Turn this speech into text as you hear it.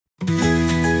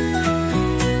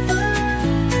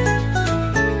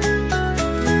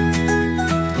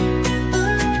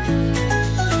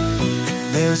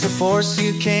There's a force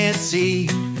you can't see,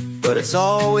 but it's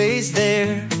always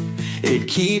there. It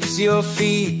keeps your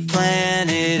feet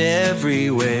planted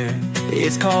everywhere.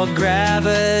 It's called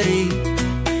gravity.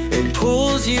 It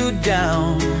pulls you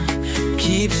down,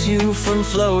 keeps you from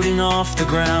floating off the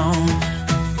ground.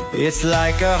 It's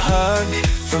like a hug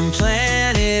from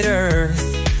planet Earth,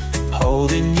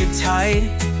 holding you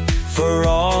tight for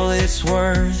all it's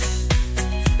worth.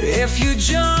 If you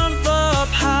jump up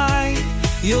high,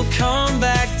 you'll come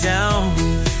back down.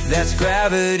 That's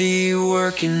gravity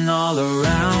working all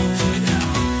around.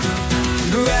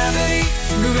 Gravity,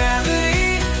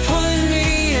 gravity, pulling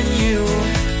me and you.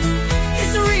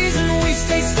 It's the reason we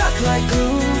stay stuck like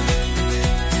glue.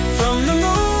 From the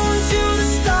moon to the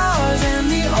stars and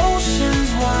the oceans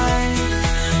wide,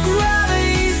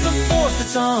 gravity's the force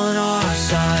that's on our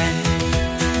side.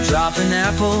 Drop an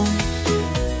apple,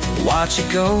 watch it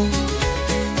go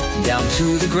down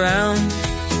to the ground.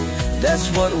 That's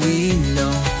what we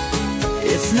know.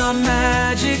 It's not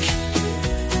magic,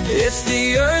 it's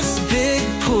the Earth's big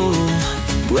pull.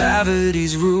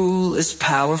 Gravity's rule is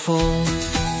powerful.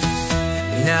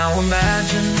 Now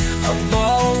imagine a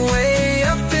ball way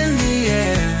up in the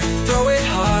air. Throw it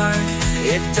hard,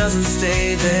 it doesn't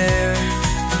stay there.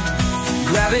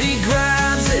 Gravity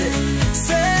grabs it,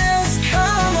 says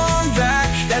come on back.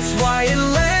 That's why it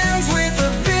lands with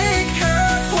a big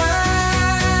curve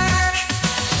whack.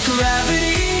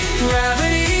 Gravity,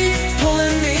 gravity,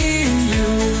 pulling me and you.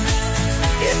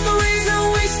 It's the reason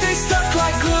we stay stuck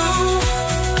like glue.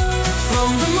 From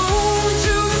the moon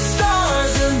to the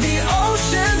stars and the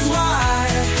oceans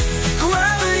wide,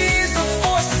 gravity's the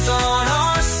force that's on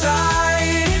our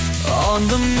side. On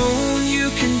the moon you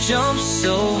can jump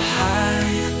so high,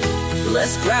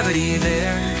 less gravity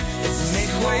there. It's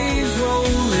make waves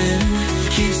rolling,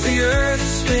 keeps the earth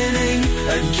spinning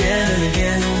again and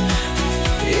again.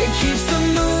 It keeps the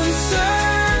moon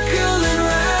circling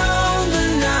round the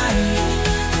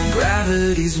night.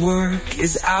 Gravity's work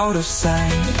is out of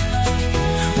sight.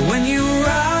 When you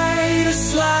ride a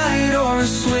slide or a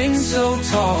swing so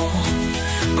tall,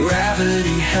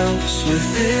 gravity helps with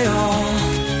it all.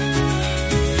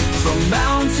 From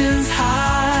mountains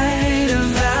high to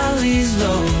valleys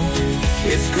low,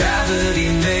 it's gravity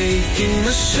making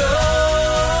the show.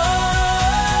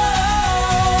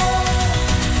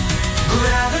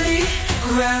 Gravity,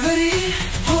 gravity,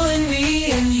 pulling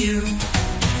me and you.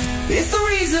 It's the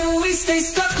reason we stay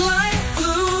stuck like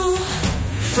glue.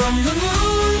 From the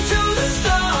moon to the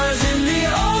stars and the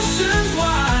oceans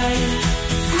wide,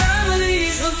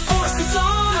 gravity's the force that's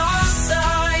on our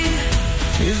side.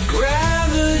 If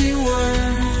gravity were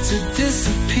to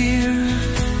disappear,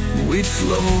 we'd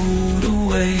float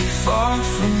away far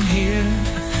from here.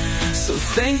 So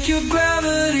thank you,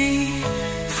 gravity,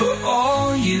 for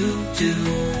all you do.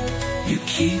 You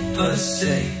keep us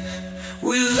safe.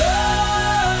 We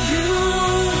love you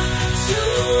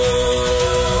too.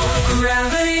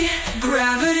 Gravity,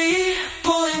 gravity,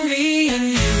 pulling me and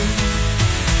you.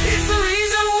 It's the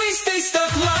reason we stay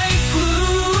stuck like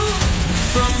glue.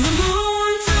 From the moon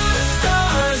to the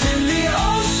stars and the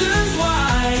oceans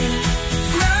wide,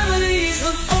 gravity's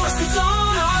the force that's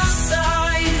on our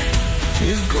side.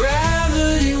 If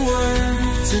gravity were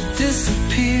to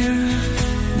disappear,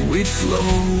 we'd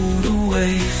float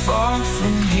away far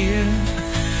from here.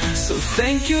 So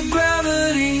thank you,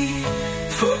 gravity,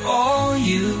 for all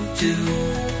you do.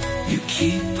 You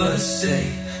keep us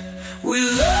safe. We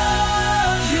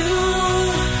love you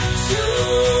too.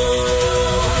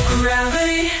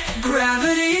 Gravity,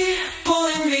 gravity,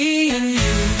 pulling me and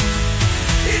you.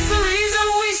 It's the reason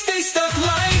we stay stuck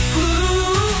like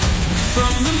glue.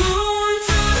 From the moon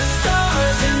to the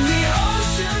stars and the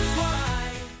oceans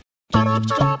wide.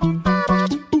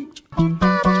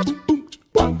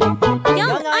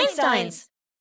 Young Einsteins.